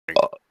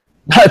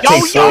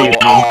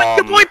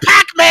Your boy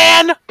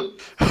Pac-Man!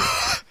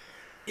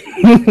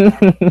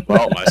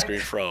 Oh, my screen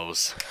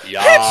froze.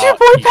 Yeah. It's your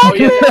boy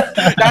Pac-Man!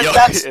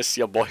 It's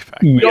your boy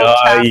Pac-Man. You don't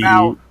tap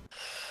out.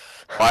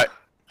 What?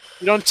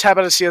 You don't tap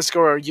out of CSGO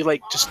or you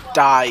like just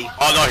die.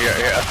 Oh no,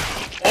 yeah.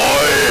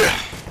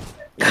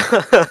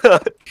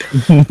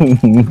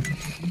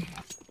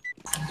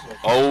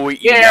 Oh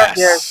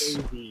yes.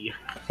 Baby.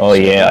 Oh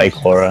yeah,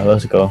 Ikora,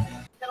 let's go.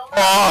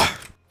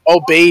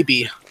 Oh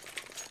baby.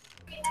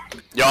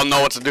 Y'all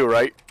know what to do,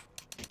 right?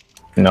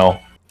 No.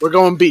 We're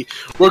going B.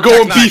 We're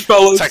going B,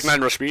 fellas. Tech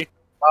 9 rush B.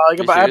 I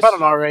got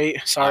an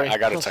R8. Sorry. I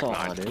got a Tech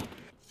 9.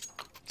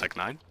 Tech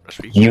 9 rush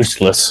B.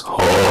 Useless.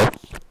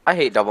 I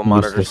hate double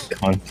monitors.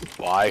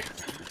 Why?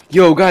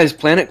 Yo, guys,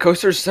 Planet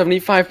Coaster's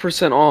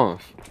 75%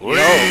 off.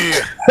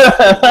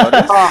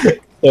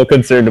 So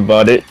concerned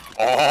about it.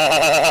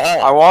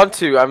 I want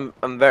to.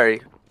 I'm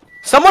very.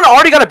 Someone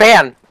already got a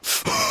ban.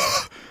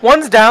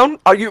 One's down.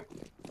 Are you?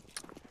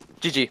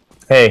 GG.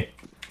 Hey,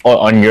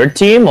 on your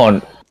team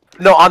on?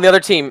 No, on the other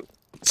team.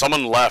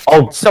 Someone left.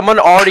 Oh, someone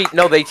already.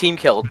 No, they team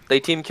killed. They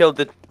team killed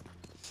the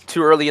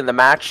too early in the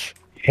match.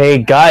 Hey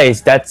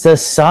guys, that's a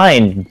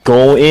sign.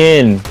 Go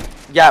in.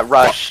 Yeah,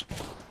 rush.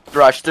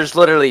 Rush. There's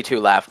literally 2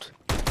 left.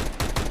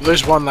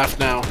 There's 1 left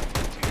now.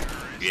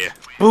 Yeah.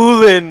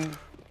 Boolin.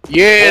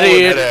 Yeah,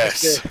 it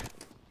is.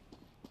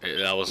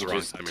 That was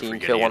wrong. Team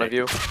kill one of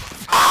you.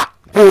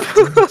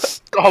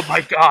 Oh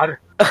my god.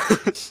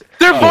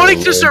 They're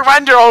voting to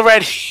surrender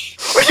already.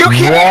 Are you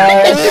kidding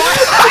me?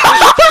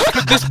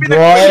 Could this be the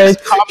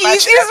greatest combat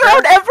Easiest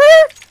round ever?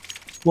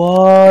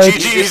 What?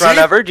 Easiest round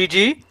ever.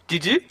 GG.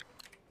 GG.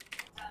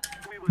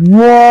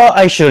 What?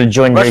 I should have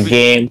joined your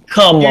game.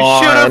 Come on.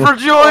 You should have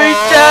rejoined.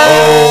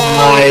 Oh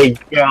my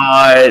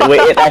god. Wait,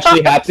 it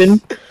actually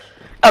happened?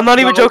 I'm not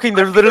even joking.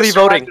 They're literally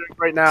voting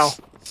right now.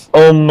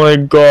 Oh my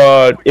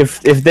god.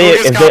 If they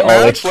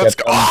all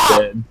accept, I'm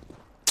dead.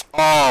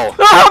 Oh.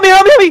 Help me!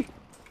 Help me!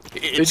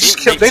 They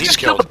just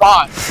killed the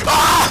bot.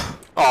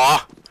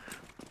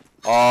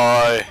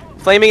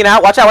 Flaming it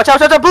out. Watch out! Watch out!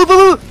 Watch out! Blue!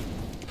 Blue!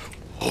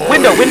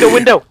 Window!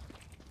 Window!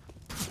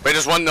 Wait,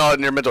 there's one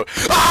near middle.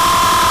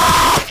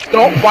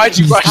 Don't! Why'd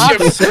you rush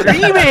him?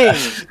 Screaming!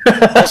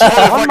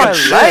 On my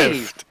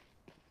life.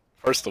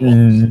 First of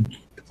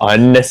all,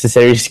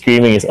 unnecessary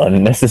screaming is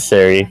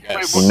unnecessary.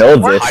 Yes. You know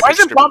this. Why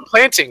isn't bomb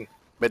planting?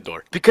 Mid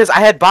door. Because I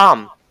had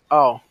bomb.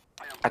 Oh.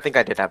 I think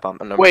I did have bomb.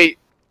 No, wait.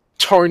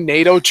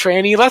 Tornado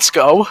tranny, let's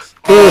go.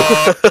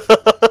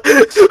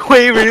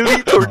 Wait,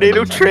 really?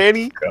 Tornado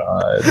tranny?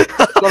 God.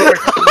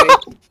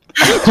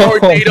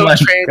 Tornado oh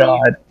tranny.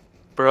 God.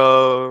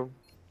 Bro.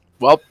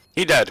 Well,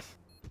 he dead.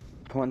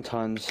 1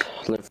 tons,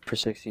 live for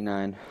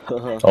 69.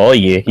 Oh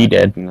yeah, he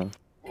dead.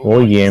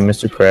 Oh yeah,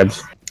 Mr.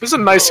 Krebs. This is a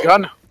nice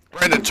gun.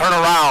 Brandon, turn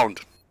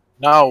around.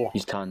 No.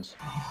 He's tons.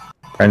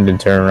 Brendan,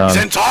 turn around.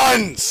 He's in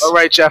tons.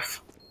 Alright,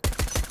 Jeff.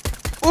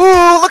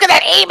 Ooh, look at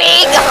that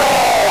aiming!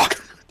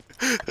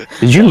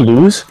 Did you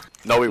lose?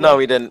 No, we No,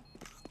 we didn't.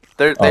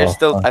 They're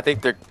still. I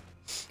think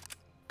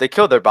they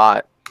killed their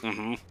bot.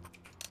 Mm-hmm.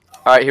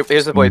 All right,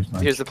 here's the boy.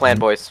 Here's the plan,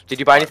 boys. Did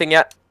you buy anything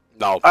yet?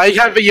 No. I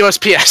have a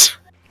USPS.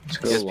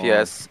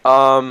 USPS.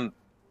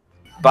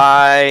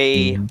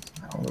 Buy. I'm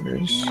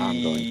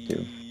going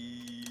to.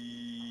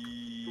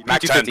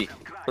 Mac 10. 250.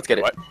 Let's get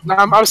it. What? No,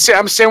 I'm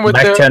staying with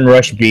Mac the 10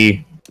 Rush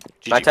B.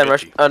 Mac 10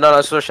 rush. No,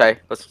 let's switch high.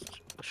 Let's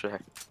switch high.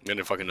 I'm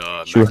gonna fucking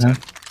Sure, Mac 10.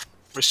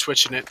 We're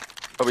switching it.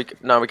 Oh, we can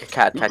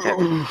cat.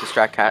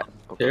 Distract cat.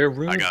 Okay. There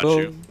we I got go.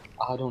 you.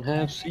 I don't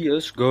have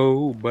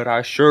CSGO, but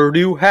I sure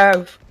do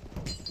have.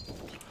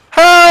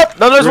 Help!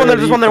 No, there's one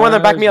there.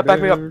 Back me up.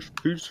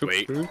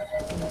 Wait.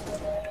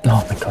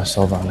 Oh my gosh,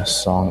 hold on, this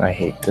song. I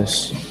hate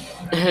this.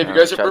 Have you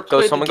guys ever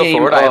played someone the go game?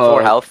 forward. I have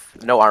 4 health.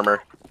 No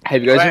armor.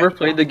 Have you guys ever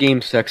played the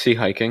game Sexy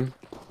Hiking?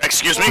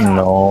 Excuse me,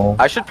 No.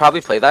 I should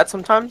probably play that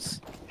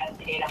sometimes.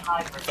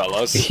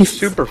 fellas. He's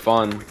super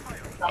fun.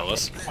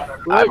 Fellas.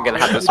 I'm gonna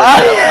have to search it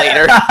up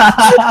later.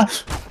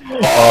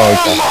 Oh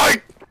god.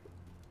 my!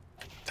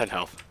 10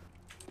 health.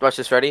 Watch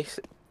this. Ready?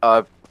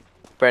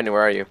 Brandon,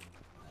 where are you?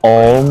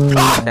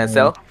 Stand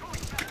still.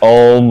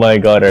 Oh my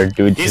god, our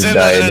dude He's just in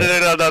died.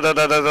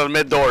 the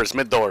mid doors.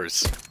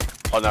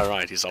 Oh, never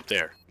mind. He's up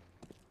there.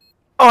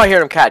 Oh, I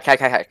hear him. Cat.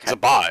 He's a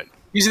bot.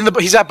 He's in the.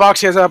 He's at box.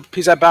 He's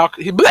at box.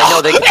 I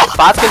know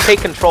bots can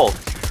take control.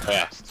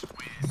 Yeah.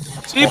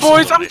 See,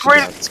 boys, I'm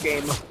great at this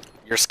game.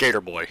 You're a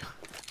skater boy.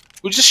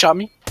 Who just shot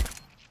me?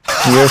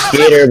 You're a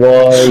skater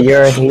boy.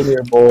 You're a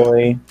hater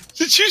boy.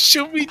 Did you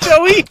shoot me,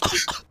 Joey?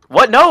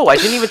 What? No, I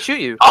didn't even shoot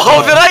you.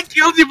 Oh, then I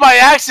killed you by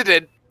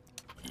accident.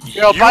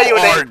 Here, I'll buy you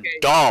an are AK.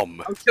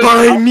 dumb.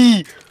 By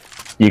me.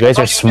 You guys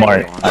are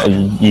smart.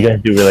 You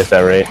guys do realize that,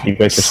 right? You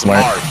guys are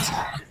smart.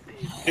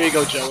 Here you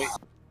go, Joey.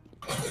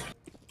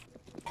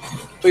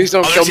 Please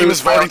don't Other kill me. team with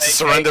is voting to AK.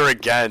 surrender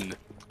again.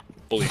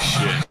 Holy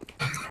shit.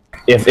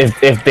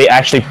 If they all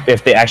accept,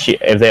 If they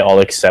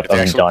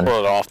I'm actually done. pull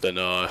it off, then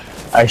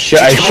I should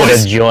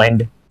have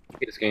joined. I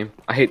hate this game.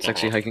 I hate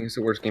Sexy Hiking. It's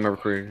the worst game ever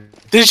created.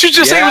 Did you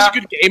just say it was a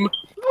good game?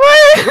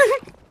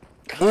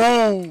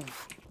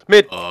 Move.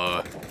 Mid.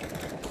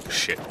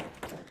 Shit.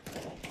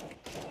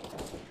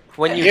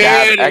 when you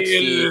dab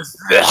XD.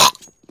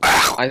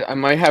 I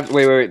might have.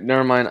 Wait.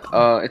 Never mind.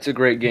 It's a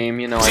great game.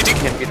 You know, I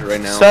can't get it right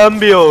now.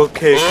 Sambio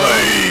cake.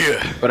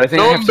 But I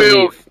think I have to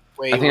leave.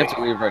 Wait, I think I have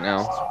to leave right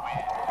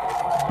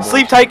now.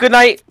 Sleep tight. Good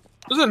night.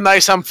 This is a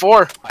nice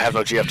M4. I have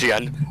no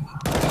GFGN.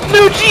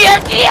 New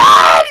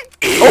GFGN!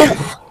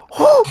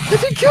 Oh, did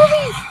he kill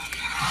me?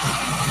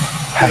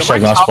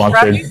 Hashtag not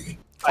sponsored.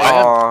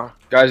 Aww.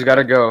 Guys,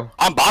 gotta go.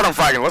 I'm bottom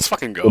fragging. Let's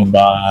fucking go.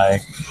 Goodbye.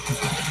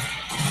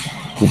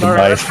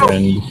 Goodbye,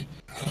 friend.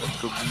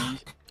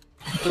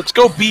 Let's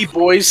go B,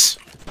 boys.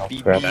 Oh,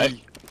 crap.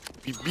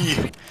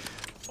 BB.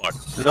 Fuck.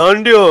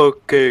 Nandio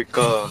cake.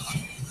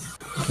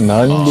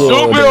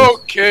 Subio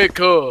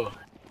Keiko.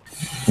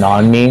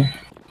 Nani.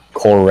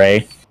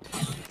 Corey.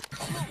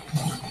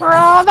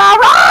 One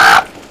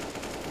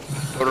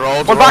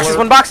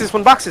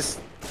boxes.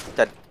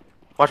 Dead.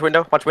 Watch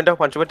window. One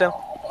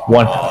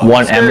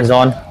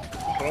Amazon.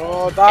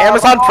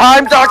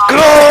 AmazonPrime.com.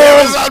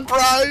 Amazon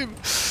Prime.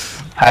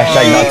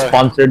 Hashtag not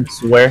sponsored,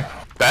 swear.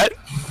 Bet.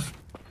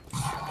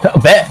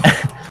 Bet.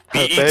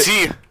 BET.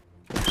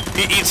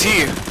 BET.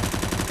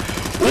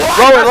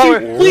 Lower.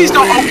 Please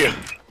don't.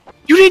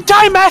 You didn't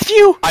die,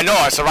 Matthew. I know.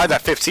 I survived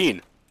at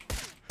 15.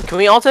 Can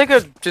we all take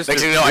a just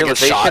Next thing you know, I get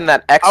shot. realization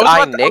that I was XI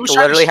trying Nick to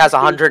literally has shoot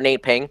you.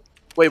 108 ping?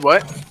 Wait,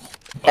 what?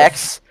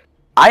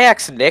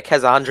 IX Nick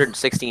has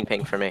 116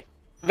 ping for me.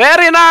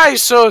 Very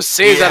nice. So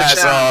say He that.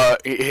 has,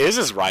 his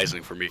is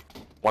rising for me.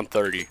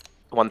 130.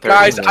 130.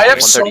 Guys, I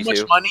have so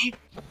 132. much money.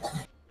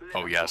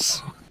 Oh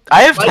yes.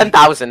 I have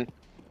 10,000.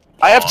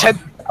 I have 10.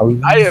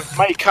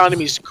 My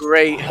economy's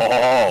great.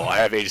 Oh, I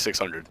have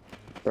 8,600.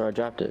 Bro, I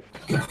dropped it.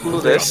 Who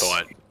this?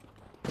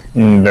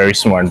 Very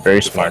smart.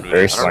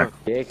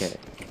 JK.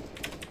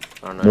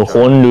 No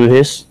one do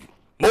this.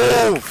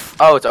 Move.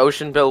 Oh, it's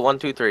Ocean Bill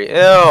 123.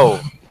 Ew.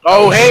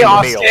 Oh, hey,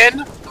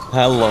 Austin.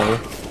 Hello.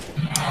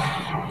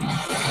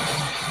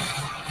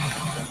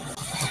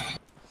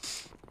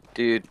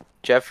 Dude,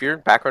 Jeff, your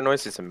background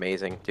noise is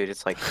amazing. Dude,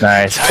 it's like...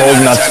 Nice.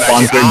 Hold not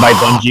sponsored by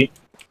Bungie.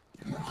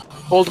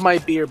 Hold my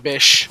beer,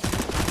 bish.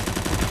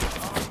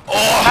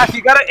 Oh, Matt,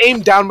 you gotta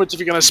aim downwards if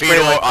you're gonna spray.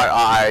 Like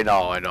I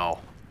know.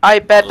 I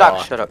bet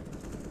Doc. Shut up.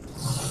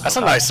 That's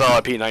a nice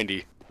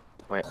P90.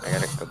 Wait, I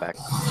gotta go back.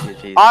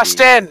 GG.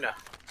 Austin,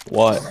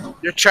 What?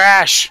 you're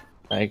trash.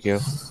 Thank you.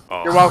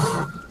 Oh. You're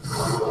welcome.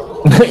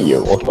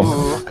 You're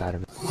welcome. Got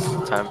him.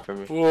 Time for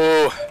me.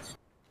 Whoa.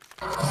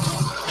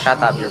 Shut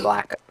up, you're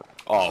black.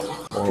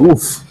 Oh.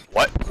 Oof.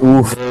 What?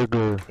 Oof.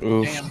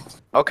 Damn.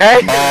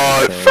 Okay?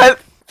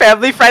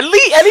 Family friendly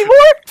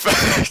anymore?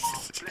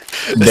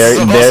 This is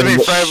supposed to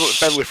be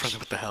family friendly.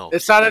 What the hell?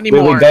 It's not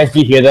anymore. Wait, guys, do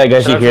you hear that?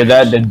 Guys, do you hear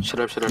that? Then Shut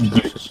up.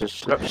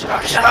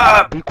 Shut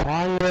up! Be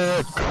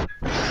quiet.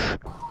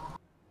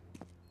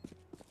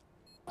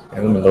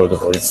 I'm gonna lower the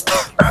voice.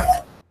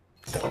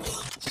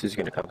 Who's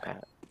gonna come,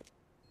 Pat?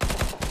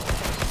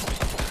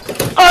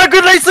 Oh,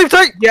 good night, sleep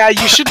tight! Yeah,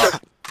 you should have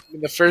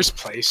in the first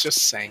place. Just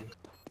saying.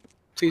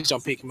 Please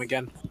don't peek him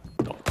again.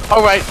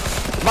 All right.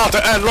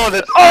 Mounted and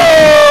loaded.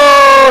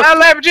 Oh!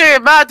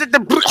 LMG mounted the.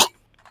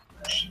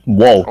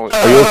 Whoa.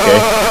 Are you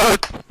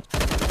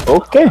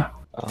okay? Okay.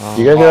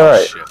 You guys are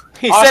alright. Shit.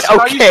 He Austin, said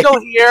are you okay. still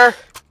here?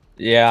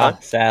 Yeah,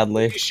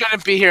 sadly. You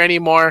shouldn't be here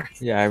anymore.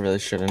 Yeah, I really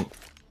shouldn't.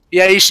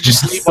 Yeah, you should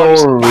just leave.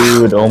 So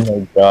rude. Oh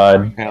my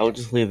god. Okay, I'll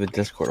just leave the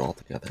Discord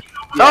altogether.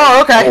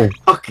 Oh, okay.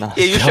 Okay. No,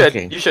 Yeah, you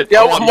joking. should. You should. Yeah,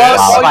 Oh,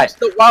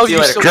 while See you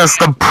you still. later.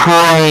 Just a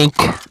prank.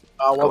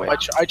 Well, I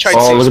tried.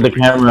 Oh, to look at the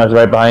cameras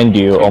right behind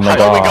you. Oh my How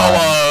do we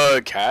god.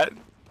 go, cat?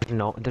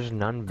 No, there's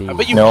none B. I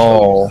bet you.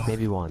 No.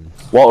 Maybe one.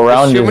 What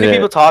round Too is many it?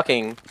 people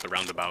talking. The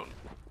roundabout.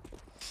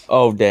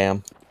 Oh,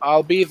 damn.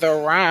 I'll be the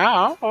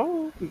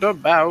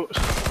roundabout.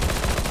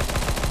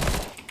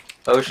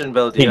 Ocean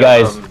build. Hey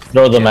guys,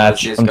 throw the yeah,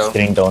 match. let's I'm go. just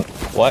kidding, don't.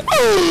 What?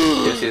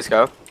 Let's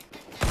go.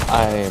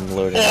 I am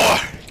loading.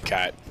 Oh,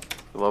 cat.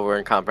 Well, we're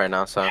in comp right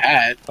now, so.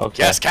 Cat.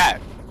 Okay. Yes,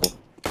 cat.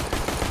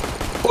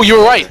 Oh, you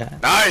were right.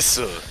 Nice.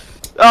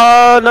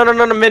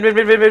 No,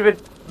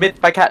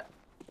 mid by cat.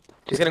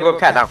 He's gonna go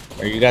with cat now.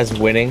 Are you guys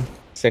winning?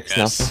 6-0?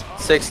 Yes.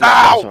 6 Ow!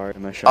 now. Sorry,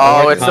 my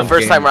shot. Oh, it's the Comp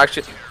first time game. we're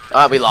actually.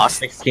 We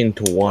lost.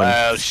 16-1.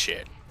 Well,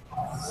 shit.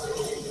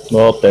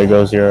 Well, there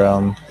goes your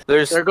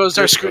There's There goes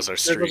our There screen. goes our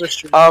There goes our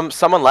streak. streak.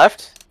 someone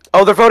left.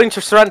 Oh, they're voting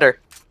to surrender.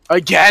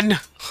 Again.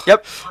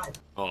 Yep.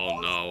 Oh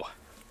no.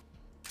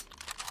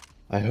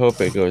 I hope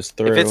it goes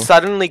through. If it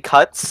suddenly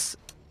cuts,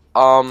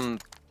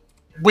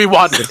 We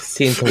won.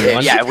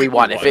 16-1? yeah, we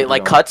won. If it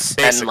like cuts and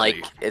Basically.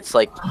 like it's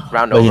like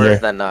round Oh, over, yeah.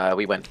 then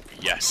we win.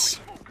 Yes.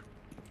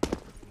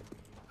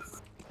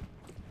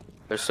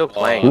 They're still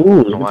playing. Ooh, I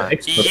don't know look why. at the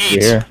experts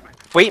Yeet. here.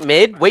 Wait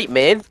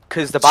mid,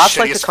 because the bots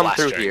like to Shittiest come flash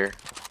through drink. here.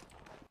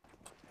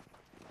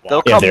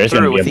 They'll Yeah, come there's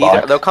gonna through be a with either.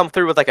 bot. They'll come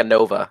through with like a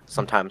Nova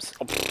sometimes.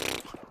 I'm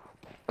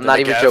not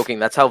Like even Gav? joking.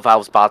 That's how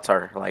Valve's bots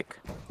are like.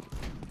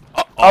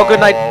 Uh-oh. Oh, good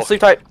night.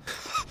 Sleep tight.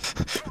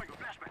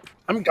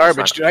 I'm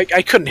garbage, dude.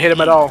 I couldn't hit him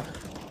at all.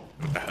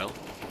 What the hell?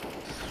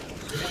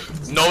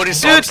 Nobody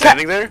saw him Dude,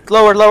 standing there?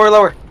 Lower.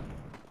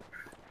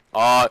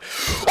 Ah!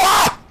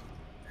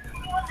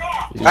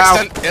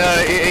 Ow.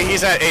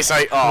 He's at A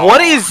site. Oh.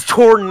 What is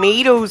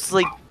tornadoes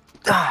like?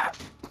 What?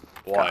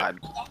 God,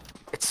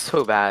 it's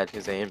so bad.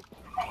 His aim.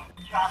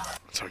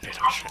 Tornado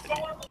shit.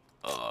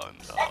 Oh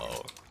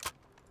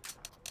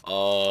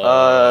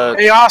no.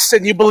 Hey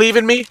Austin, you believe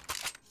in me?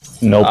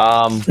 Nope.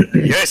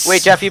 Yes.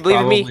 Wait, Jeff, you believe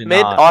in me? Probably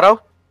Mid not.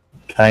 auto.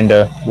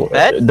 Kinda.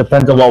 Bet?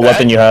 Depends on what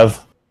weapon you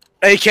have.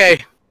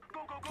 AK.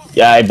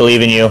 Yeah, I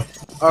believe in you.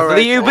 All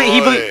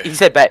right. He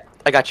said bet.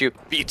 I got you.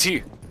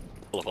 BT.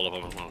 Hold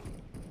up.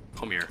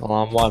 Come here. Well,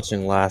 I'm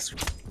watching last.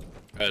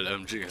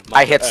 LMG.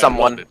 I hit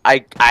someone.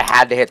 I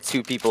had to hit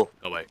 2 people.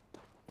 No way.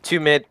 2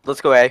 mid.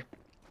 Let's go A.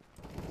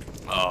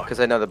 Oh. Because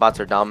I know the bots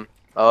are dumb.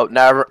 Oh,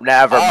 never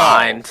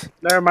mind.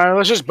 Never mind.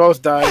 Let's just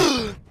both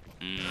die.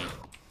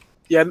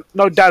 Yeah,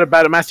 no doubt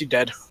about it. Matthew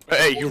dead.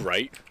 Hey, you're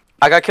right.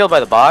 I got killed by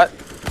the bot.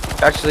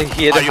 Actually,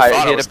 he had Oh, a, you thought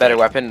I he had was a better dead.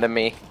 weapon than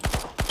me.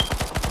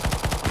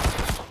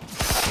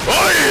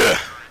 Oh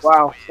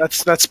Wow, that's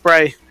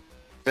spray.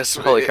 yeah.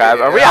 Holy crap!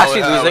 Are we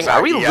actually losing?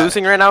 Are we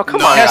losing right now?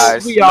 Come on, Yes,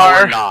 guys. we No,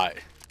 are. we're not.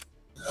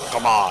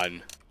 Come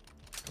on.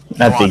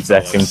 Not the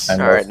exact same fellas.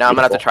 time. Alright, now I'm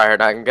gonna have to try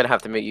hard. I'm gonna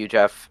have to meet you,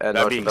 Jeff, and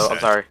That being Nortonville. I'm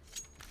said-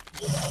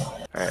 sorry.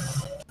 Alright.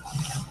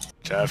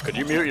 Jeff, could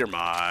you mute your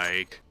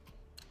mic?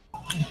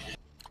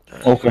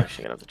 Okay. I'm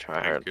actually gonna have to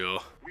try hard. Thank you.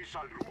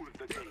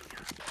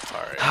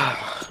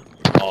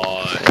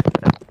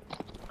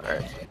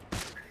 Alright.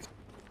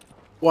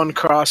 One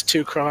cross,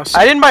 2 cross.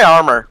 I didn't buy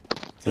armor.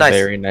 It's a Nice.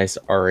 very nice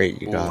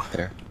R8 you got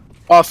there.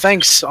 Oh,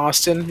 thanks,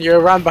 Austin. You're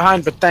around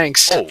behind, but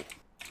thanks. Oh.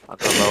 I'll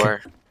go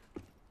lower.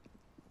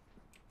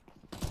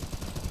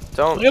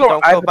 Don't You know,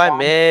 don't I- go by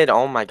mid.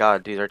 Oh my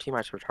god, dude, our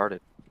teammates are retarded.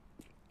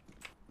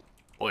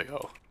 Boy,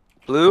 oh.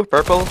 Blue,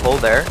 purple,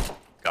 hold there.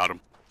 Got him.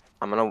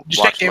 I'm gonna Did you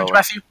take watch damage, lower.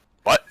 Matthew?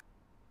 What?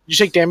 Did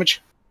you take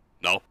damage?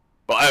 No.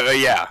 Well,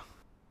 yeah.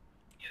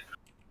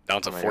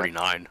 Down to Oh my God.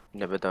 49.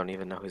 Never don't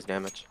even know who's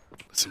damaged.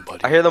 Listen,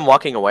 buddy. I hear them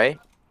walking away.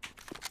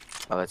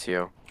 Oh, that's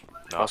you.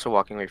 No. Also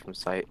walking away from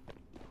sight.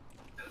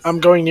 I'm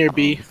going near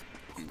B.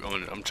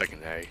 I'm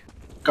checking A.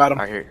 Got him.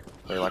 I hear.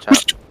 Wait, watch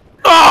out.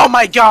 Oh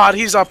my god,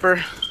 he's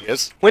upper.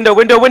 Yes? Window.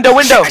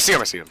 I see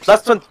him.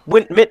 Last one.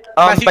 Mid.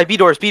 Matthew- By B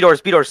doors.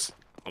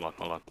 Hold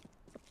on.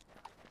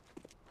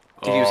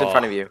 Dude, he was in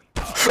front of you.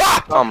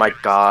 Oh my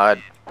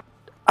god.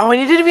 Oh, and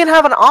he didn't even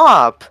have an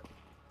op.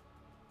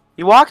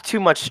 You walked too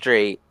much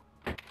straight.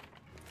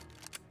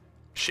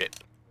 Shit.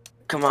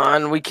 Come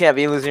on, we can't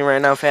be losing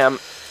right now, fam.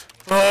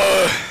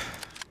 Come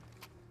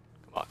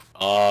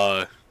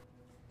on.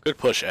 Good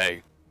push,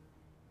 A.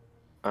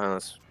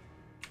 Let's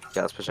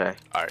push A.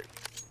 Alright.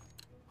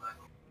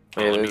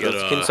 Wait, let me get,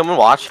 can someone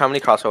watch? How many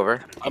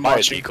crossover? I'm by a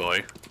watching.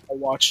 decoy. I'll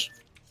watch.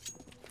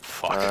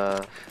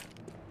 Fuck.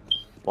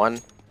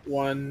 1.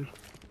 1.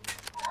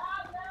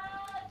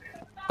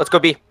 Let's go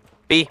B.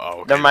 B. Oh,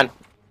 okay. Never mind.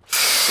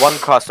 1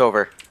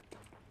 crossover.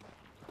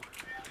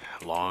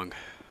 Long.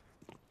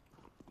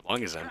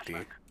 Long is empty.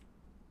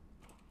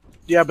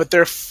 Yeah, but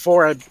they're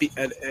 4 at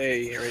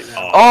A right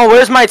now. Oh,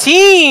 where's my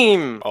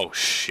team? Oh,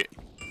 shit.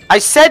 I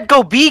said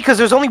go B because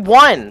there's only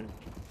 1.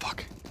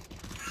 Fuck.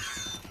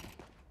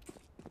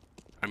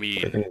 I We're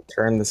mean, gonna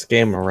turn this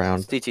game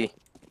around. CT.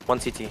 1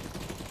 CT.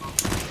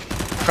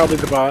 Probably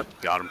the bot.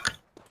 got him.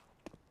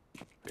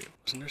 Wait,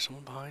 wasn't there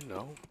someone behind?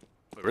 No.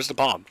 Wait, where's the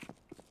bomb?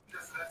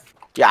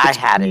 Yeah, I It's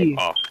had B. it.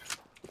 Oh.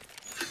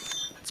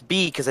 It's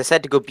B because I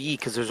said to go B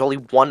because there's only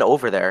 1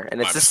 over there, and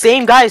it's My the mistake.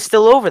 same guy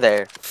still over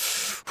there.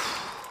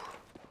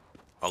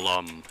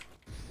 I'll,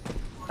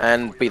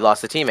 And we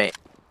lost a teammate.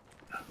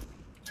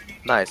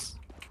 Nice.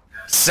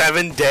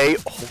 7 day.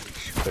 Holy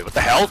shit. Wait, what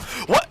the hell?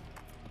 What?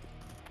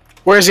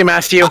 Where is he,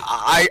 Matthew?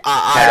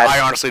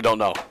 I honestly don't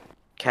know.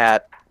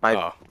 Cat.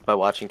 Oh. By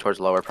watching towards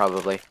lower,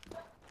 probably.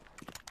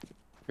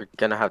 You're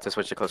gonna have to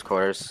switch to close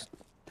quarters.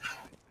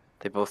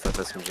 They both have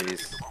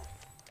SMGs.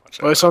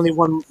 Oh, it's only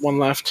one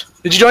left.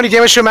 Did you do any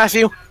damage to him,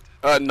 Matthew?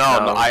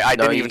 No, I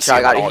didn't even see I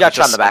it got, at all. you got It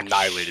shot in just the back.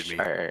 annihilated me.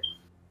 Alright.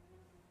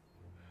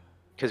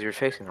 Because you're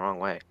facing the wrong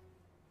way.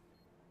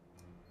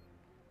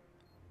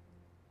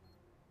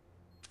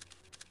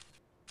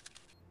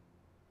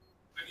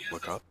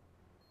 Look up.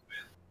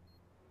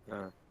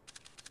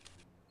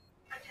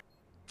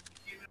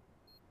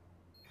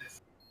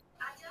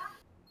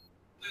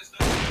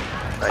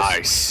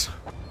 Nice.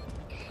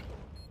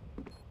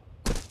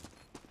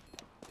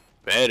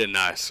 Very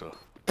nice.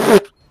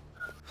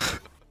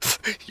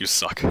 You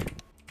suck.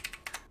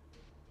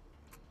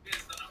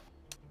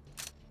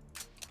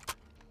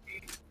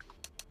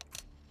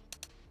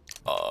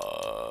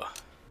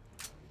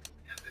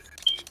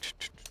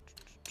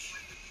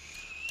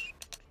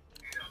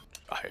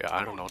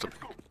 I don't know what to.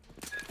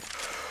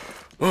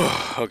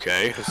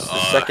 Okay. This is the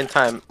second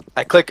time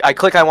I click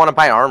I want to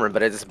buy armor,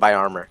 but I just buy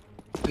armor.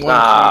 One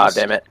Ah, cross.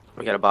 damn it.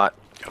 We got a bot.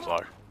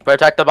 Kevlar.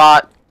 Protect the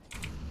bot.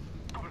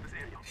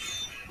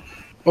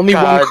 Only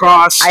God, one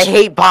cross. I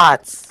hate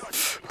bots.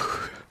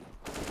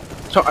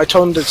 I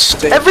told him to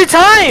stay. Every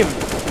time!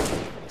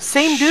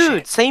 Same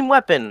dude, same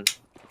weapon.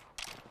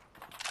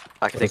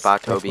 I can take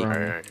bot, Toby.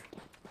 Alright.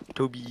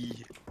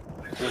 Toby.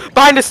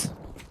 Behind us!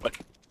 What?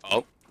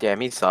 Oh.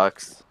 Damn, he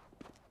sucks.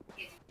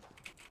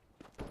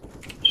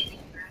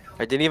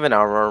 I didn't even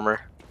armor.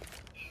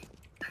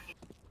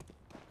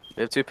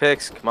 We have 2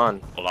 picks. Come on.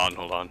 Hold on,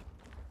 hold on.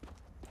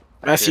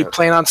 Matthew Yeah.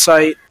 playing on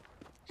site.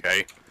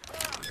 Okay.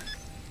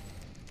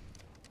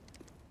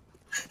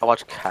 I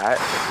watch Cat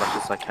as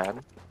much as I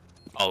can.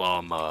 I'll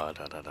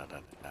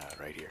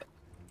right here.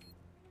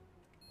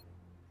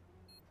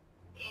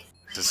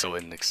 This is so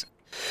significant.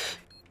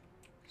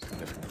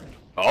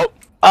 Oh!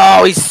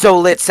 Oh, he's so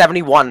lit.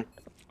 71.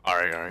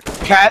 Alright, alright.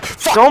 Cat.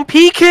 Don't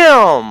peek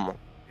him.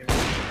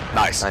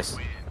 Nice. Nice.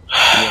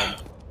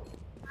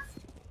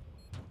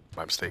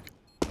 My mistake.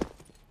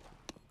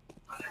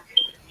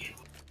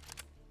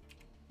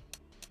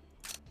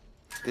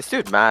 This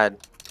dude mad.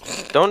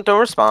 Don't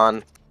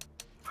respond.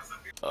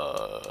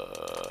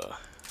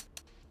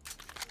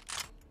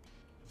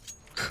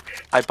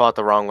 I bought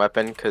the wrong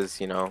weapon because,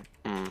 you know.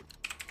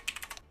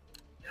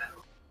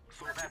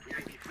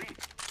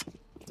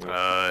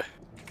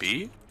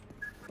 B?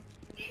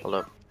 Hold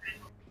up.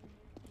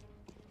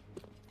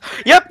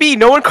 Yep, B.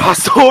 No one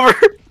crossed over.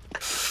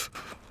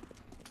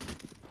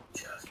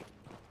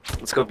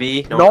 Let's go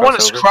B. No one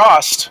is crossover.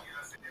 crossed.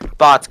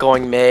 Bot's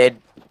going mid.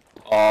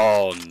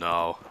 Oh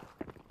no.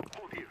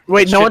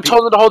 Wait, no Should one be-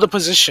 told her to hold a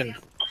position.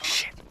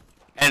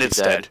 And it's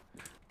He's dead. dead.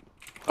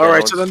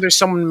 Alright, no so one's- Um, then there's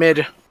someone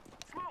mid.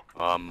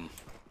 Watch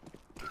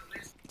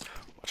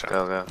out.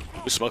 Go, go.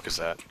 Whose smoke is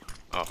that?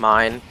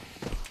 Mine.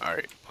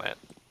 Alright, plant.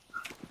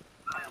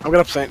 I'm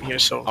gonna plant here,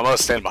 so I'm gonna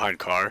stand behind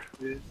car.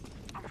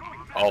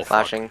 Oh, fuck.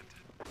 Flashing.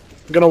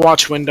 I'm gonna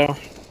watch window.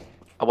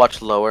 I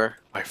watch lower.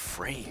 My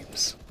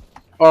frames.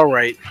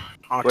 Alright.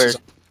 Where?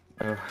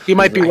 Autism. He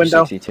might be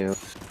window. 62.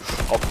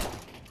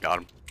 Got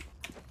him.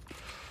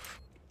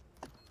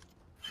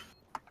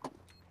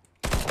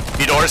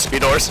 B doors, B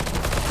doors.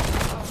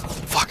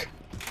 Fuck.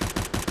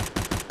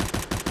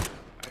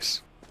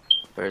 Nice.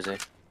 Where is he?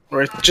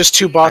 Right, just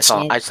 2 I bots saw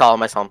now. him. I saw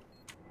him. I saw him.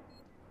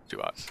 2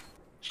 bots.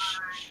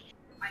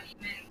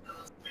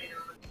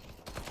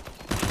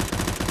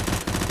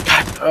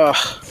 Ugh.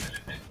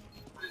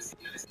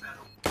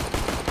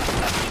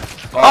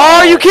 Oh,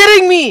 are you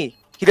kidding me?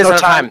 He doesn't No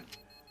have time. time.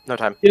 No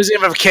time. He doesn't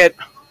even have a kit.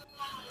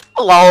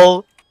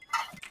 Lol.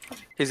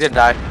 He's gonna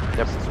die.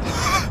 Yep.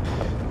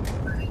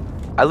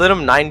 I lit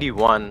him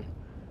 91.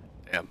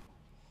 Damn.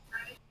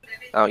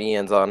 Oh,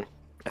 Ian's on.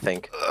 I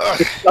think.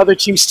 The other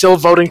team's still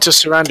voting to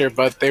surrender,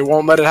 but they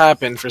won't let it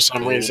happen for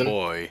some Oh reason.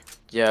 boy.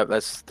 Yeah,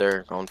 that's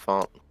their own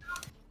fault.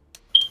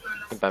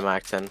 By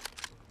Max 10.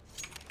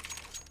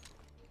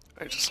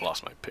 I just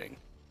lost my ping.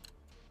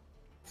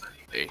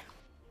 Hey.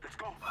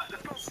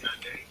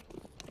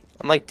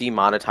 I'm like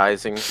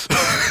demonetizing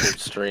your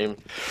stream.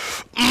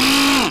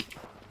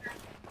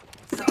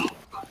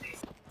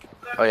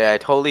 Oh yeah, I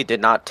totally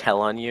did not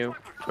tell on you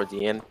towards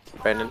the end,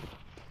 Brandon.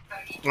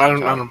 I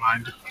don't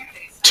mind.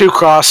 2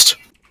 crossed.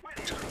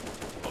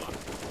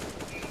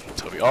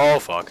 Toby. Oh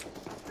fuck.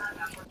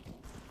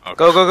 Okay.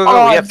 Go, go, go, go. Oh,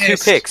 We I have 2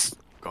 missed. picks.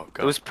 Go, It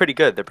go. was pretty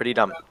good. They're pretty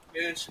dumb.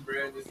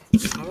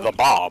 The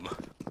bomb.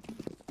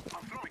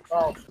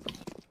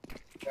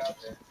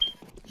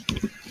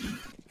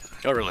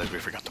 Y'all realize we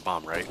forgot the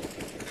bomb, right?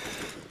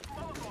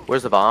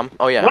 Where's the bomb?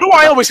 Oh yeah. What do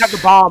I always have the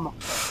bomb?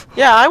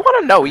 Yeah, I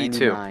want to know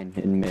E2. 99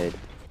 in mid.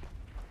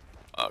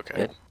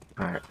 Okay.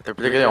 Alright. They're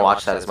gonna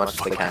watch that as much as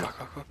they can.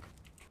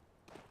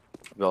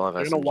 We all have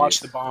I'm gonna watch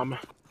the SMGs. bomb.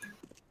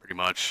 Pretty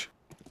much.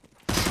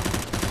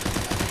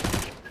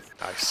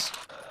 Nice.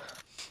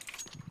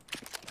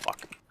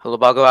 Fuck. Hello,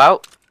 ball, go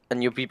out,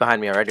 and you'll be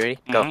behind me. Alright, ready?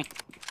 Go. Mhm.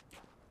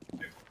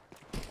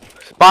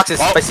 Boxes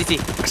Oh. by CT.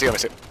 I see him, I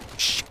see him.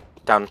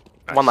 Down.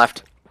 Nice. One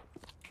left.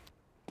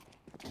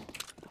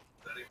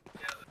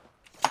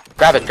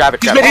 Grab it, grab it,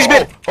 grab mid, it. he's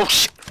mid. Oh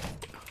shit.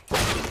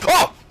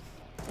 Oh!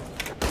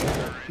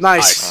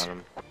 Nice. Got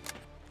him.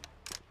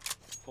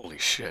 Holy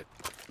shit.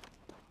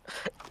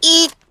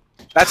 Eat.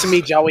 That's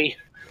me, Joey.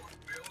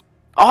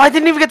 Oh, I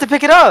didn't even get to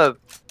pick it up.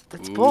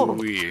 That's bull.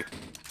 Ooh-wee.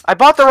 I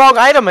bought the wrong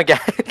item again.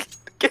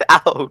 Get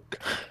out.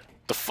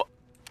 The fuck?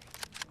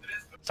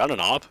 Is that an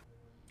op?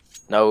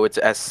 No, it's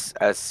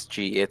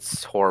SSG.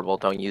 It's horrible.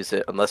 Don't use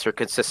it unless you're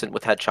consistent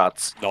with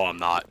headshots. No, I'm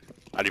not.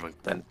 Not even.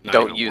 Then not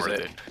don't even use worth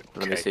it.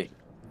 Let me Okay. see.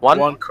 One.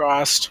 1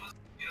 crossed.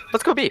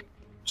 Let's go B.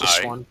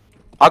 Just Aight. 1.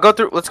 I'll go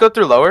through. Let's go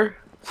through lower.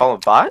 Follow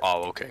bot.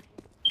 Oh, okay.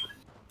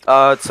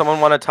 Someone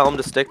want to tell him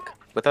to stick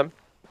with him?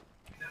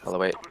 Oh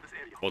wait.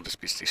 We'll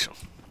just be station.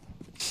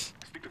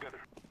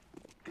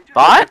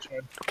 Bot?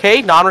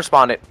 Okay,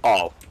 non-respondent.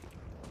 Oh.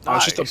 No,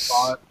 it's just Nice. a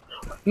bot.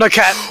 No,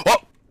 cat. Oh!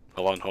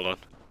 Hold on, hold on.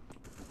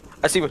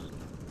 I see one.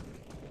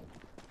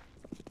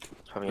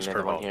 Probably Who's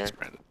another one purple? here. It's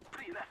Brandon.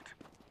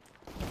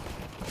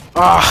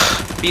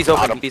 Ah, B's Got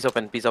open. him. B's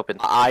open. B's open.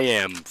 I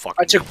am fucking.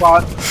 I took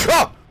bot.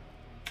 Ah!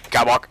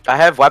 Catwalk. I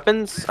have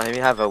weapons. I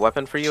have a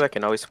weapon for you. I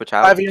can always switch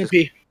out. 5 Just-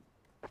 EMP.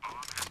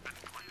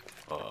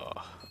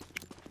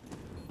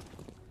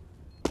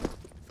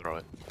 Throw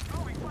it.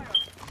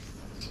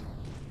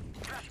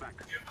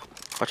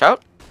 Watch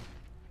out.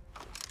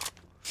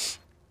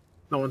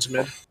 No one's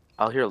mid.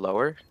 I'll hear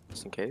lower,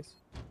 just in case.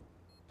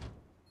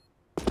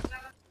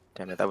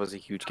 Damn it, that was a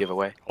huge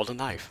giveaway. Hold a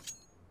knife.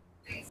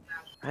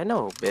 I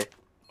know, bit.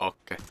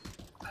 Okay.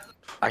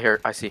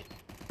 I see.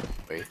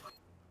 Wait.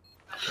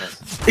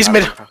 Yes. He's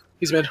mid.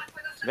 He's mid.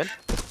 Mid?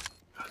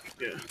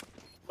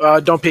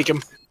 Don't peek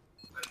him.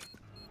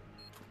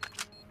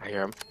 I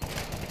hear him.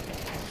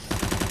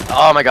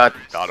 Oh my god.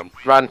 Got him.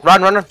 Run,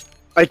 run, run, run.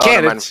 I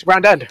can't. never mind. It's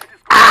round end.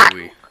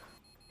 Oui.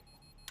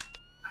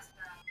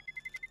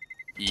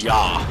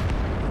 Yeah.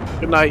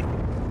 Good night.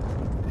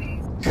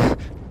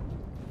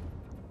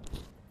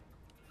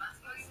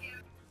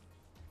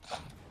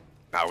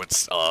 Now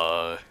it's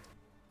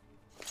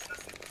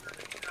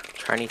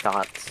Tiny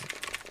thoughts.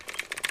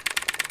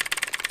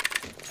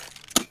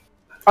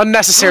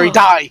 Unnecessary.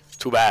 Die.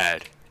 too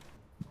bad.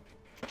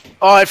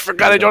 Oh, I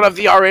forgot I don't have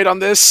the R8 on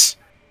this.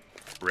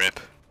 Rip.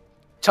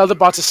 Tell the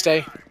bot to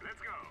stay.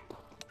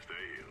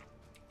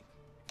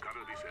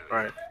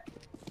 Alright.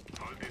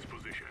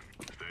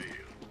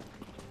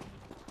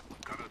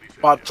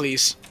 Bot,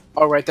 please.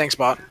 Alright, thanks,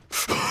 bot.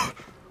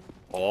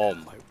 Oh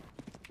my.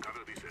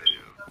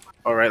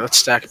 Alright, let's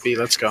stack B.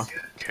 Let's go.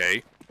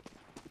 Okay.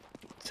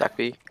 Sack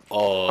B.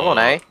 Oh. I'm on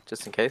A,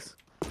 just in case.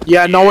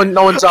 Yeah, no one's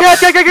up.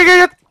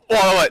 Get.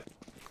 What?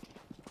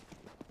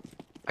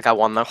 I got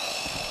one though.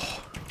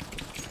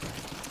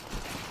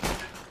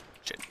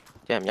 Shit.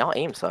 Damn, y'all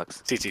aim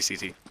sucks.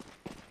 CT.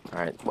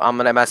 Alright, well, I'm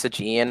gonna message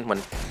Ian when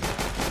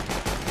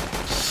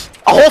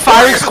a whole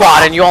firing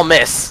squad and you all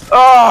miss.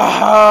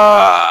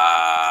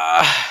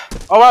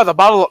 Oh wow, the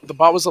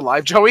bot was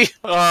alive, Joey.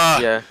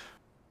 Yeah.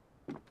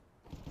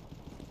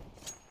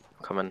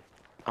 Coming.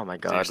 Oh my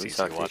god, we CT,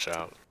 suck. watch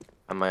out.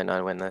 I might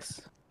not win this.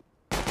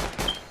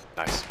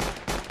 Nice.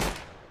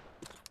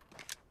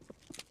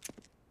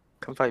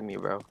 Come fight me,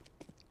 bro.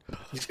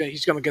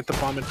 He's gonna get the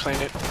bomb and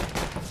plant it.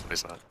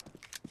 It's not.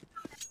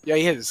 Yeah,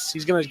 he is.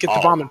 He's gonna get the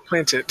Oh. bomb and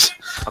plant it.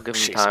 I'll give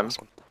him Jeez, time. this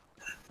one.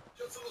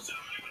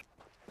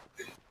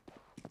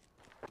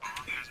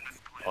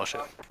 Oh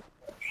shit.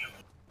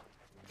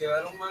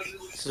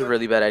 This is a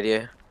really bad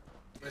idea.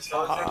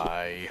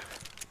 Hi.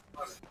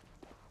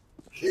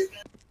 He's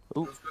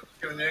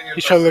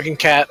trying looking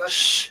cat.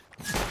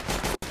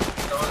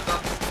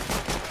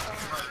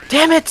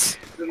 Damn it!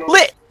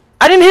 Lit!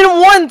 I didn't hit him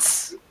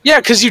once!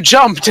 Yeah, cause you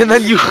jumped and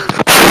then you.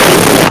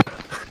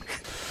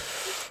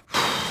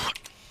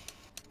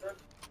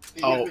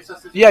 Oh.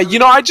 Yeah, you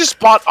know, I just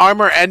bought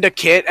armor and a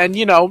kit, and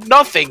you know,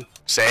 nothing.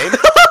 Same.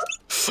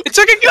 It's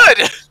looking good.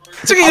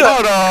 It's looking How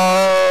good.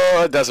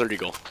 about Desert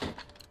Eagle?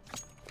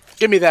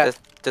 Give me that.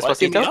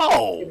 Despacito?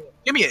 No.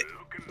 Give me it.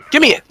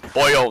 Give me it.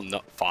 Boy, oh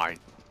no. Fine.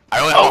 I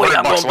only Oh have wait, 100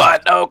 I'm bucks on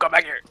left. bot. No, come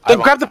back here. Then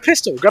grab the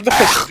pistol. Grab the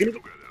pistol. Give me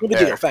the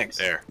There. deal. Thanks.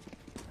 There.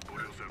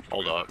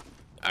 Hold up.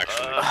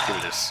 Actually, give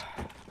me this.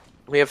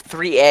 We have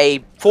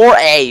 3A,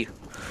 4A.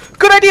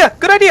 Good idea.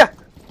 Good idea.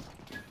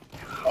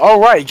 All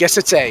right. Guess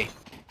it's A.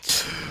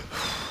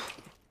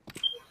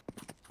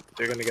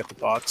 They're gonna get the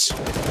bots.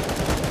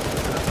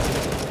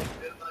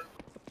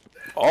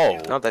 Oh.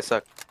 No, they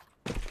suck.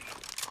 This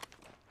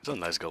is a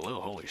nice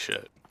Galil. Holy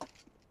shit.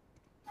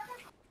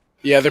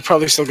 Yeah, they're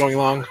probably still going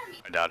long.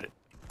 I doubt it.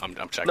 I'm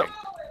checking.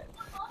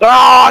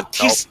 Ah,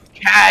 he's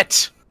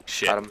cat.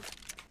 Shit. Got him.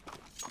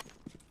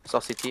 Saw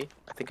CT.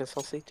 I think I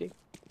saw CT.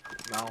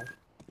 No,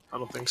 I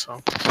don't think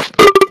so.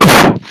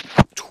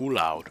 Too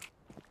loud.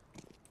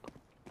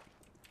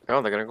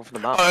 Oh, they're gonna go for the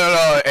bomb.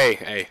 No.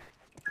 Hey.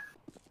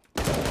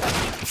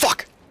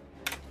 Fuck.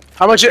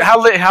 How much?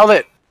 How lit? How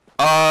lit?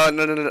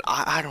 No.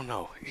 I don't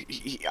know.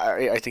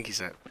 I think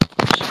he's at.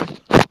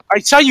 I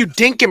saw you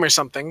dink him or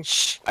something.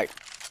 Are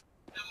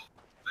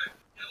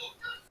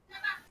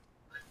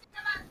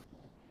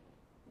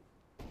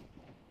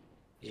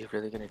you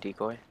really gonna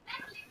decoy?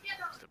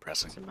 It's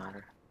depressing. Doesn't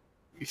matter.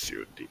 You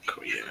threw a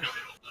decoy. Yeah.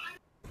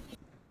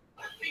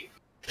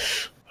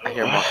 I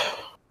hear mom.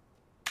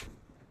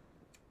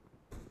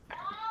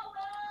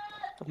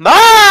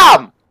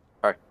 Mom!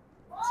 Sorry.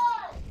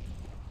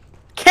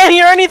 Can't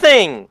hear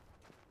anything!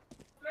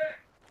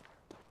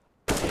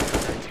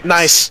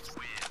 Nice.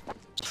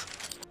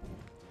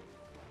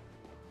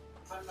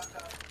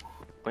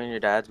 When your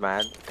dad's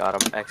mad, got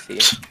him,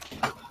 XE.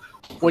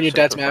 When your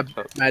dad's mad,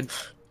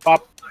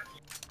 pop.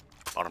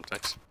 Bottom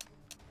six.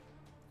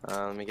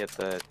 Let me get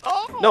the...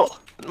 Oh No!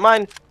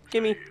 Mine!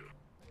 Gimme!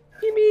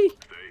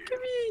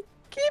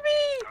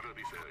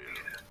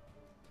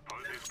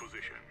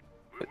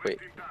 Wait.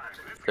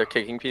 They're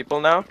kicking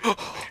people now?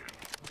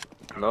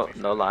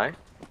 No lie.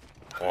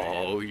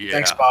 Oh yeah.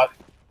 Thanks, bot.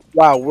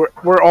 Wow,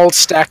 we're all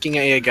stacking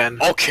A again.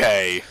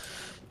 Okay.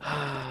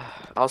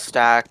 I'll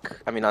stack.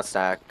 I mean, not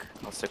stack.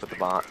 I'll stick with the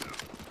bot.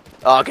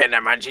 Oh, okay,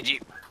 never mind.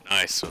 GG.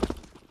 Nice.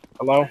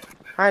 Hello.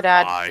 Hi,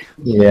 Dad. Bye.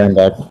 Yeah, I'm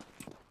back.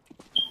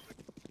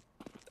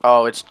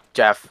 Oh, it's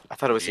Jeff. I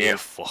thought it was Yeah. you.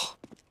 Fuck.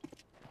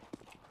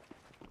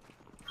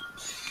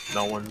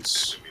 No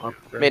one's up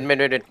there.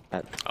 Mid.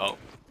 Oh.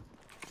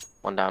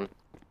 One down.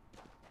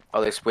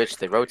 Oh, they switched.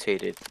 They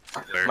rotated.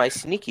 Where? My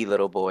sneaky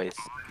little boys.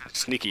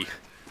 Sneaky.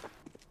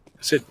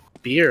 Is it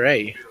B or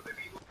A?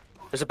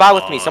 There's a bot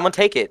with me. Someone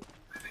take it.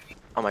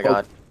 Oh my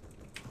god.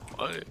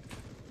 What?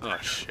 Oh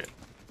shit.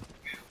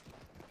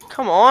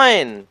 Come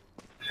on.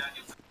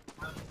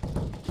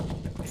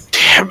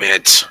 Damn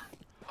it!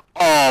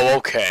 Oh,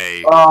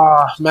 okay.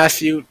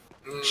 Matthew.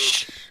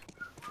 Shh.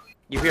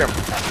 You hear him?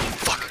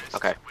 Fuck.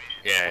 Okay.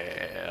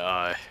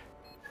 Yeah.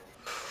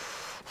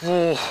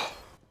 Oh.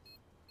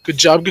 Good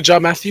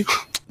job, Matthew.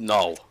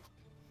 No.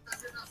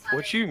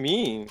 What you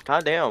mean?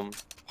 Goddamn.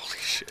 Holy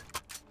shit.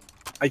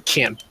 I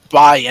can't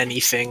buy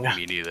anything.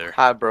 Me neither.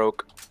 Hi,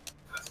 broke.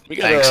 We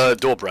got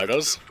dual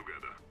Brettas.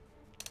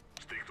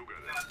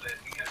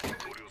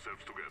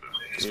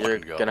 You're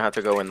gonna have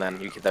to go in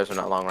then. Those are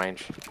not long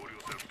range.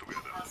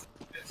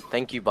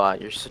 Thank you, bot.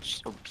 You're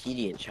such an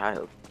obedient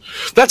child.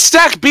 Let's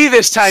stack B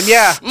this time,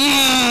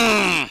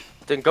 yeah.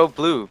 Then go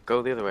blue.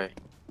 Go the other way.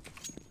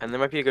 And there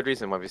might be a good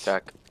reason why we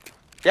stack.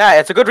 Yeah,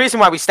 it's a good reason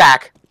why we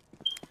stack.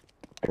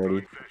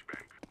 Ready?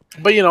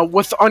 But you know,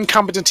 with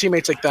incompetent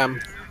teammates like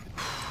them.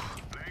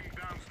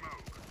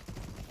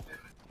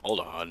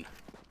 Hold on.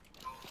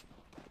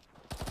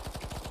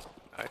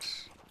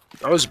 Nice.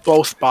 That was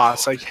both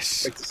bots, I like to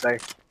say.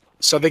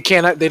 So they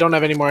don't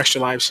have any more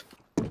extra lives.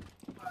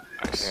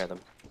 Nice. Hear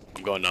them.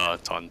 I'm going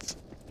tons.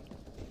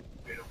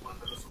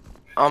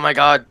 Oh my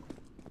god.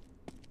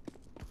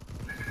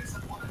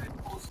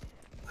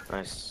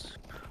 Nice.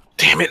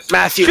 Damn it,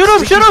 Matthew. Shoot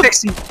him! Shoot him!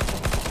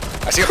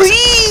 I see.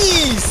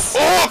 Please!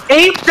 Oh!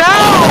 Aim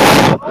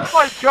down! Oh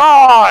my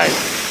god!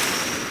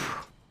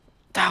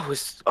 That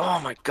was. Oh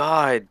my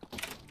god.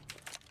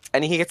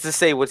 And he gets to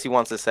say what he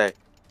wants to say.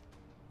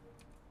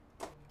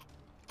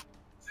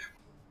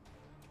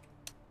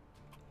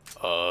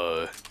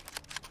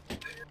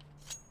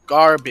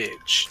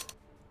 Garbage.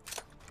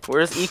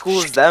 Where's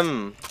equals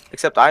them?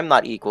 Except I'm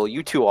not equal.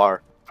 You two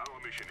are.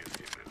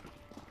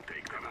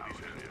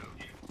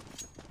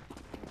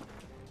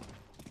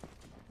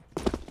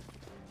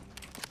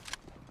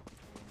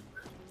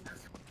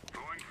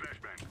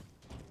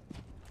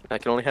 I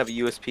can only have a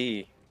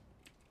USP.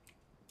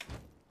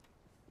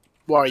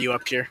 Why are you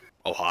up here?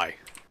 Oh, hi.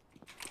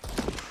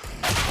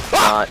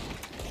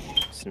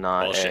 It's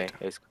not Bullshit.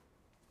 A. It's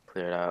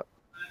cleared out.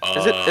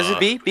 Is it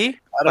B? B?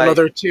 I don't know,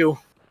 there are two.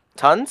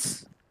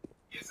 Tons?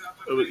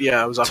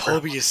 Yeah, it was up there.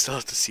 Toby is still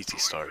at the CT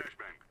start.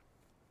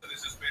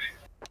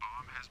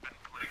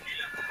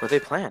 Where they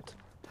plant?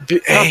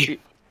 A.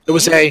 It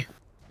was A.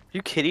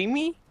 You kidding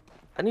me?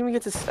 I didn't even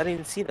get to. I didn't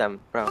even see them,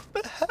 bro.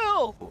 What the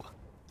hell?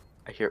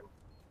 I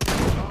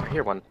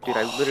hear one, dude.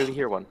 I literally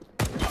hear one.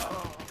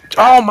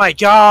 Oh my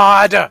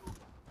god!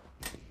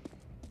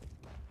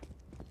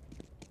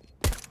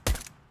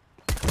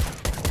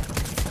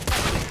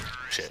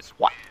 Shit.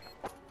 What?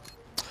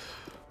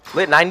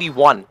 Lit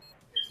 91.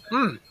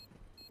 Hmm.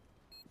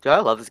 Dude, I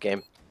love this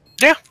game.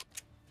 Yeah.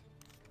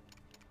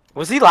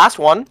 Was he last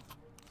one?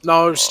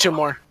 No, there's two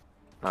more.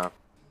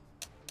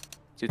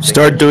 Dude,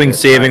 Start doing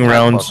saving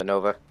rounds.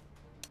 Nova.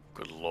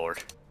 Good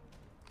lord.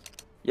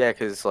 Yeah,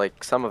 cause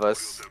like some of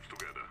us.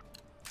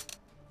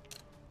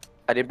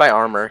 I did buy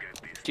armor.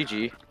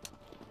 GG.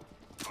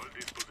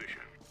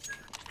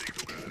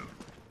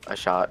 I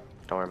shot.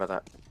 Don't worry about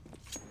that.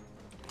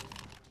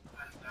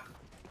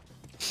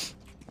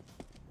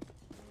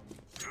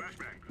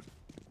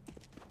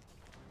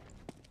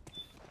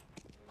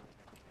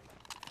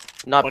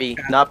 Not B,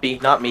 not B,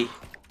 not me.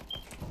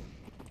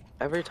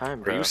 Every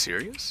time, Are bro. you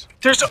serious?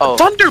 There's Oh.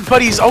 Thunder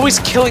Buddy's always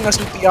killing us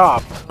with the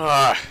op.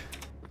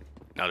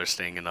 Now they're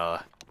staying in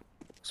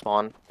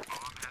Spawn.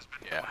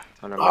 yeah.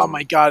 Oh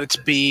my god, it's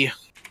B.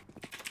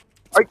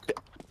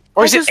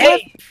 Or is I it just A?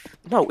 left-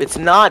 No, it's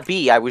not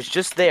B. I was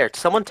just there.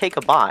 Someone take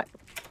a bot.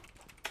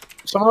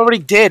 Someone already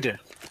did.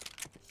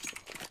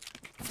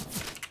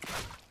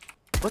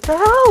 What the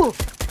hell?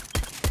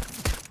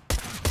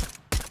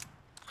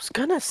 I was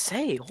gonna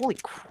say, holy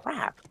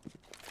crap.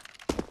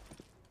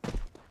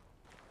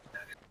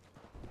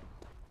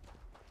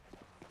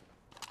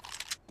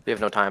 We have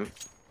no time.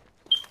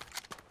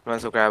 Might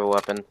as well grab a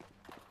weapon.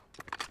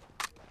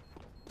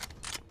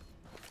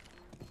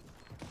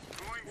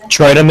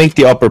 Try to make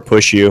the upper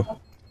push you.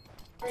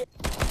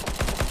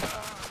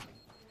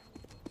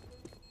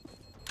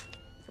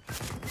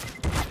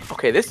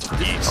 Okay, this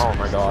oh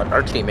my god,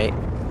 our teammate.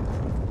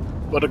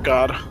 What a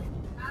god.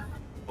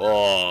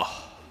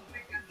 Oh.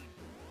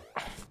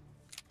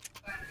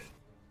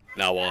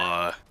 Now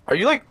Are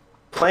you like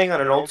playing on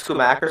an old school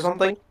Mac or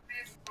something?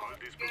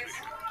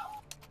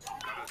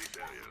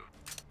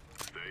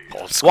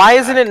 old school Why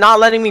isn't it not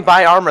letting me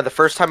buy armor the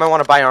first time I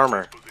want to buy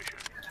armor?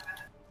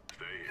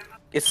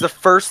 It's the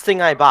first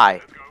thing I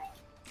buy.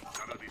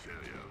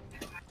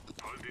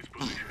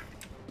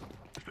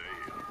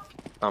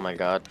 Oh my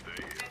god.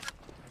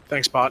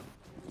 Thanks, bot.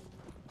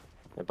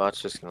 The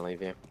bot's just gonna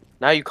leave you.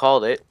 Now you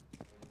called it.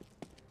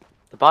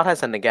 The bot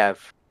has a Negev.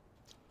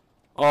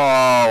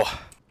 Oh.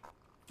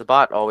 The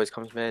bot always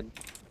comes mid.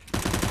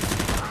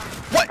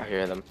 What? I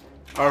hear them.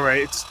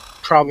 Alright, it's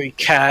probably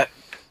Cat.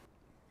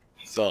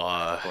 The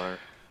Or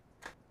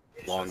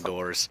long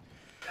doors.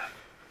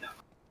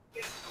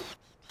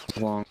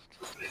 Long.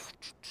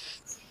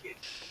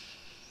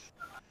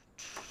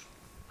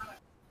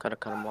 gotta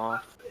cut him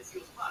off.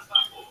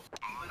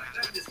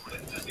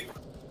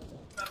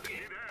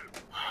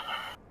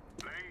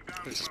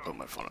 I just put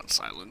my phone on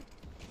silent.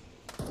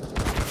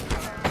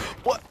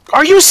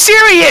 Are you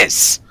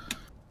serious?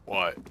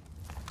 What?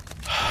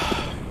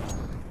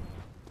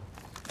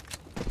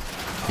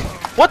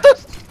 What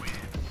the?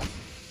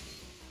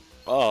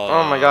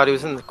 Oh my god, he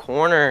was in the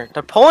corner.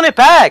 They're pulling it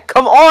back.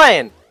 Come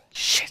on.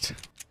 Shit.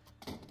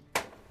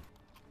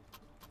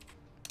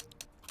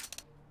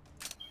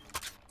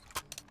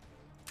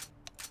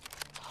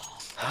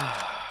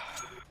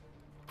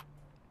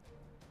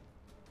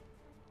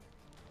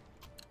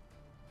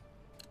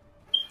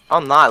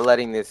 I'm not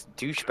letting this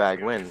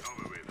douchebag win.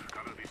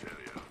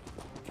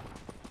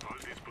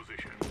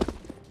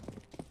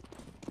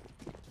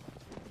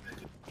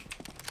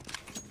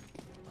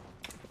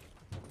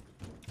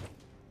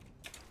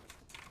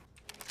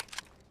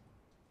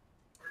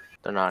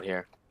 They're not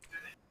here.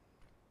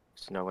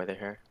 There's no way they're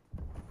here.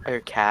 I hear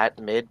cat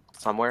mid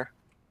somewhere.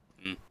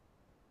 Hmm.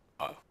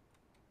 Oh.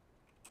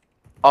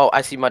 Oh,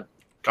 I see mud.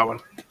 Going.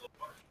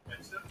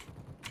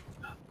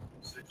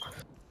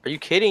 Are you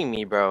kidding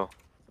me, bro?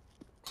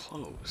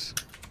 Close.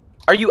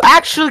 Are you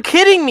actually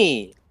kidding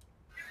me?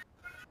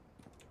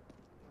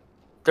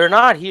 They're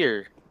not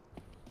here.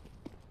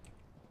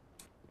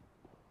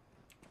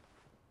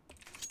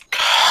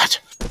 God.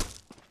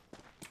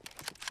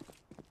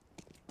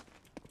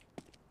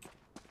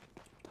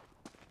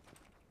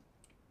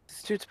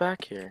 This dude's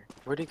back here.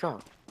 Where'd he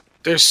go?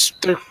 There's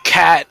their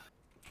cat.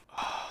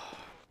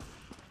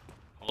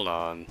 Hold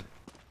on.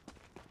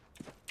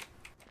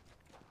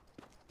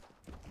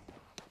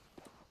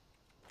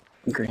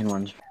 Green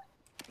one.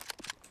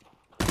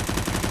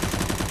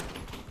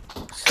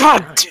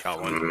 God.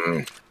 Got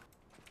one.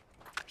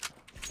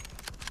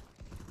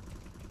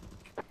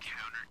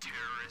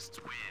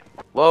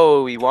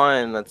 Whoa, we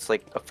won. That's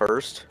like a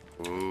first.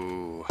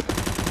 Ooh.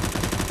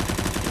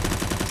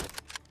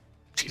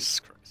 Jesus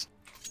Christ.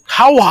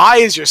 How high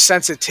is your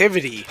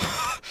sensitivity?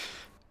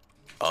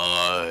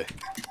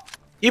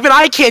 Even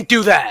I can't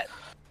do that.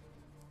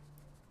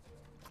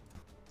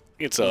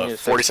 It's a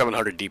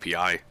 4700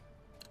 DPI.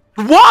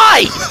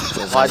 Why?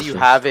 Why do you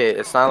have it?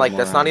 It's not like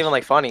that's not even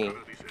like funny.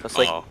 That's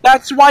like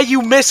That's why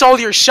you miss all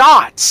your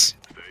shots.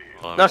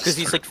 no, because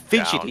he's like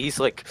fidgety. He's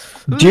like.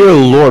 Dear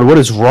Lord, what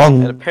is And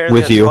wrong apparently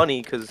with that's you?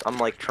 funny because I'm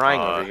like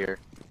trying over here.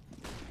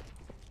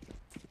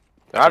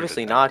 They're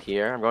obviously not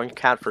here. I'm going to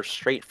cat for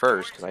straight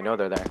first because I know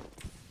they're there.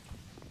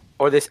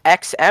 Or this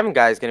XM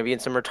guy is going to be in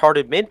some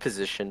retarded mid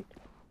position.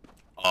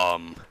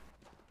 Alright,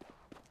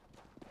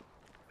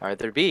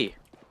 there be.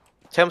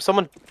 Tell him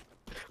someone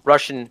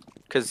Russian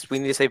because we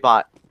need to say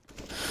bot.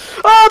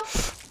 Ah!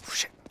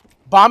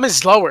 Bomb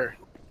is lower.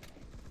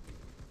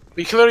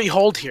 We can literally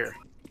hold here.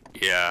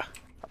 Yeah.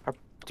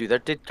 Dude,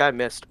 that guy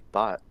missed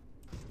bot.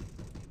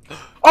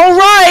 All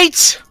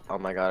right. Oh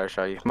my god, I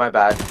shot you. My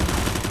bad.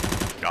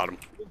 Got him.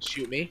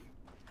 Shoot me.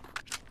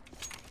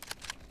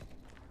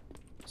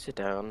 Sit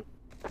down.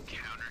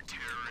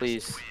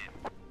 Please.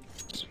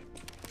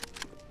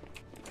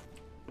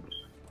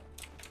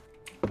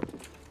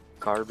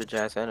 Garbage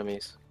ass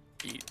enemies.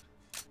 Eat.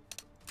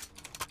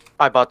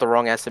 I bought the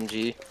wrong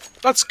SMG.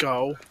 Let's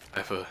go. I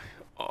have a.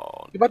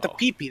 Oh, You bought the no.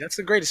 PP. That's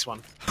the greatest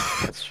one.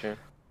 That's true.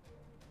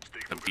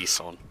 The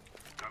Bison.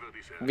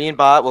 Me and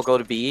bot will go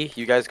to B.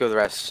 You guys go the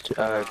rest.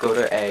 Go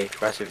to A.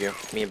 Rest of you.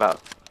 Me and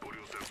bot.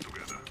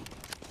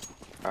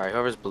 Alright,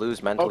 whoever's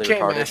blue's mentally Okay,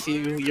 retarded.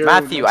 Matthew. You're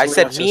Matthew, I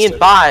said me and autistic.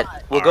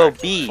 bot will go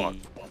Alright, B. fuck.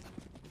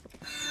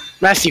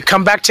 Matthew,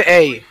 come back to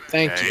A.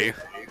 Thank Okay. you.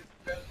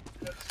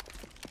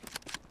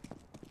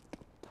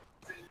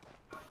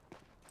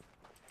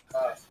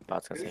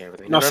 Bot's gonna say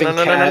everything. Nothing,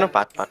 no, cat.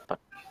 Bot.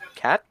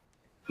 Cat?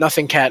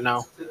 Nothing, cat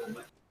now.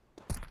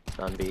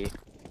 On B.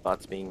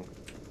 Bot's being.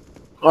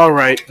 All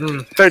right.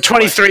 They're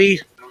 23.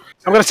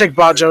 I'm gonna take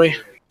bot, Joey.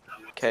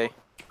 Okay.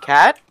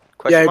 Cat?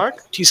 Question Yeah, mark?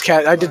 he's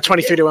cat. I did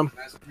 23 to him.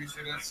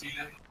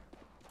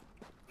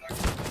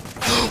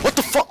 What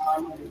the fuck?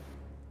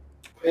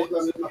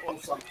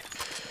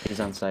 He's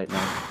on site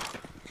now.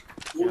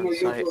 You're on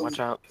site. Watch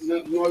out.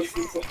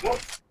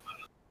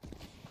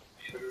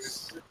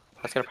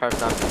 That's gonna probably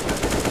not.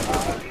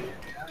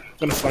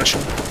 I'm gonna flash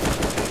him.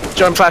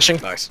 Joe, I'm flashing.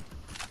 Nice.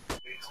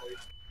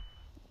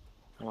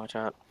 Watch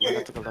out. I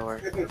have to go lower.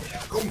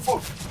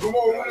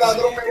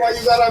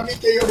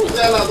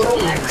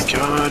 Oh my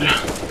god.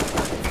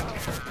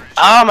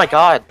 Oh my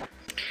god.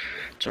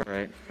 It's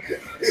alright.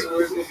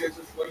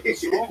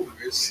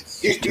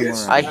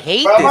 I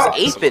hate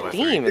this 8-bit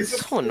theme.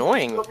 It's so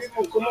annoying.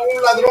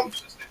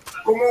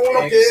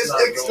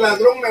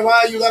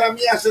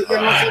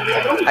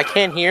 I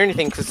can't hear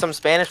anything because some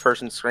Spanish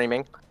person's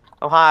screaming.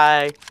 Oh,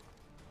 hi.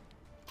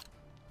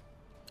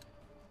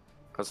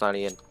 That's not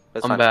Ian.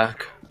 That's I'm not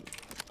back.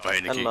 Oh,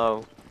 hey, Nikki.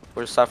 Hello.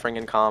 We're suffering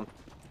in calm.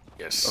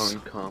 Yes. Oh, you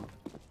calm.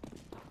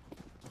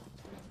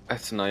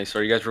 That's nice.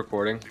 Are you guys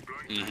recording?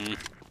 Mm-hmm.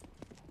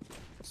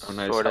 Oh,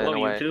 nice. Sorta in Hello,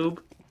 a way. YouTube.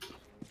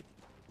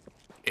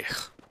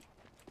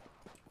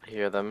 I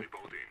hear them.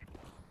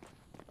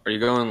 Are you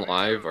going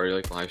live? Are you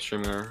like live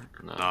streaming or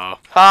not? No.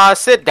 Ah,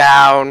 sit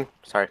down.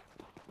 Sorry.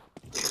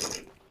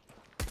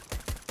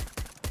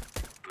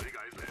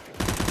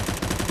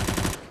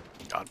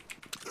 God.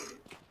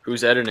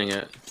 Who's editing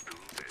it?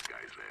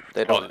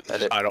 They don't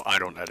edit. I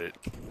don't edit.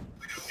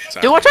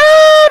 Do it!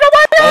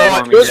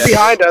 It was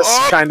behind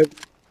us, kind of.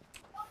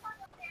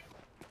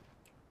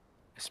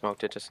 I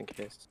smoked it just in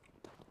case.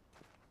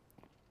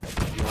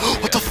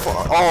 What the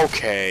fuck?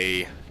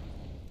 Okay.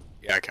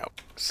 Yeah,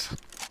 counts.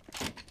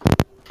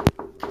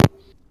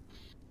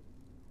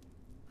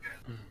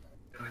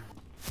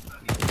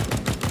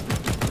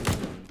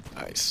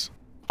 Nice.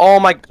 Oh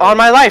my! On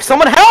my life!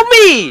 Someone help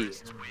me!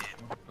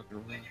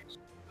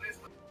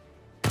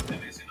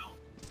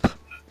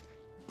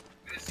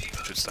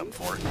 Should stop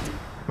for.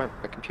 My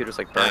computer's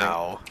like burning.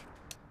 Now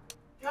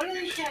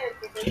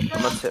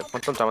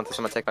Once I'm done with this,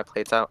 I'm gonna take my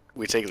plates out.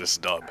 we take this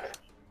dub.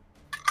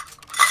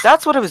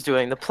 That's what I was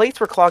doing. The plates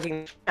were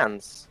clogging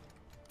hands.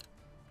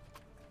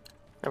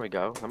 There we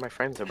go. Now my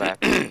frames are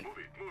back.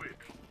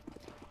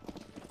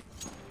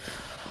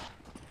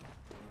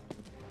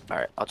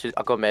 Alright,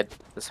 I'll go mid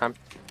this time.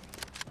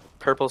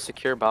 Purple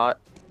secure bot.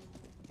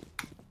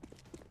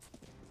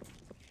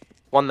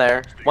 One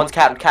there. One's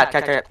cat.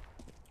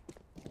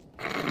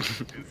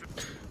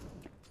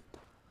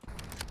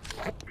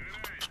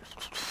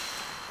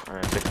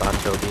 Alright, big bot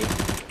Toby.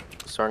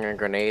 Throwing a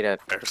grenade at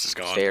Eris is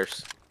gone.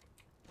 stairs.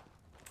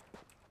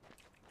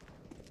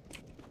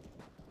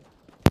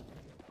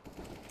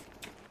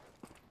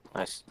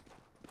 Nice.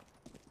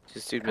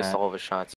 This dude missed all of his shots.